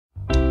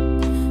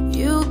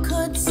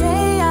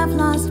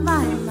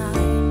my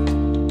mind.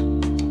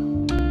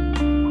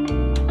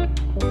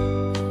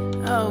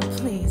 Oh,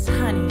 please,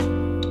 honey,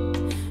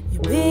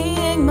 you're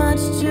being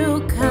much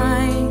too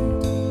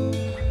kind.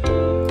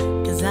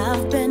 'Cause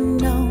I've been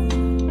known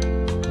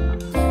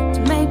to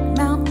make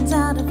mountains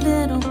out of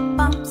little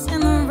bumps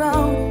in the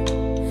road.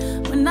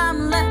 When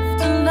I'm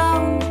left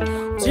alone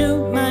to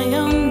my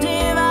own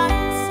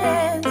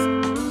devices,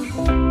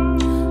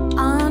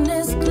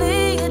 honestly,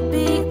 it'd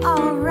be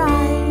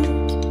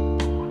alright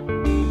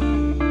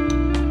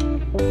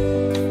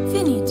if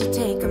you need to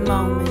take a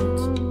moment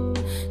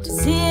to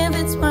see if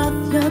it's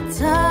worth your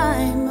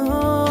time.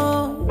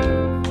 Oh,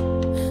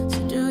 so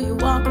do you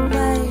walk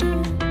away,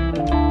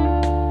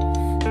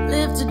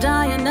 live to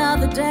die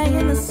another day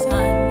in the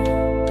sun,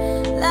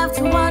 left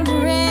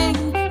wondering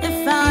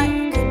if I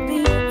could be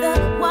the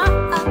one.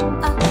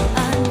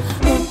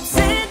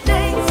 Oopsie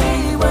daisy,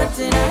 what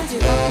did I do?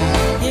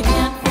 You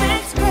can't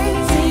fix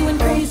crazy when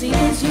crazy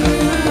is you.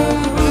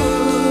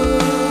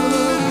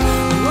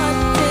 What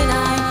did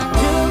I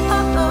do?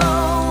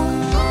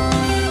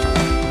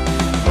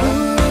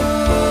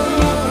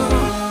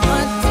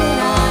 What did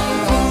I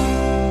do?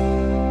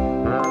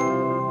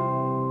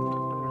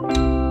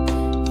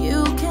 You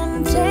can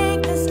take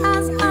this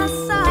as a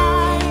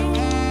sign.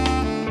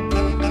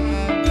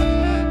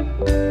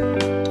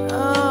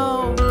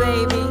 Oh,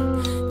 baby,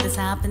 this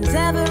happens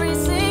every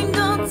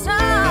single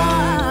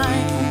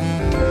time.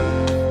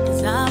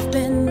 'Cause I've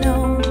been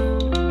known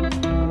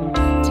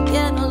to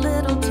get a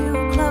little too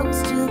close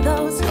to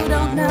those who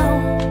don't know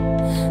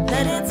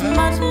that it's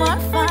much more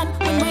fun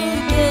when we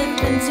give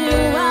into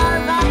our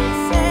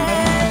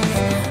vices.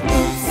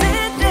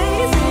 Oopsie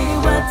daisy,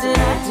 what did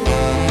I do?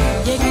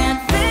 You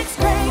can't fix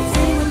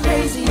crazy when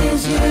crazy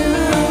is you.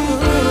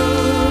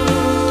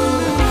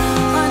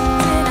 What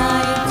did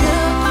I do?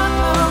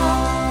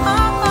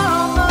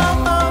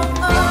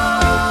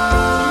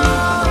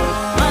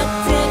 What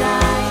did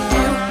I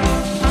do?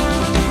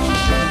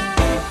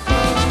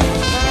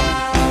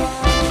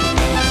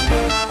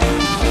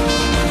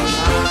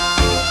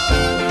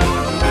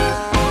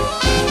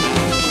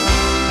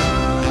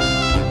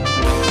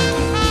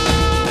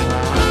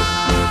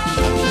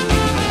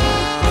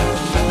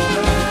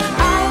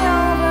 I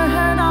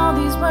overheard all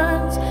these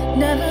words,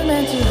 never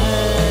meant to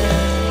hurt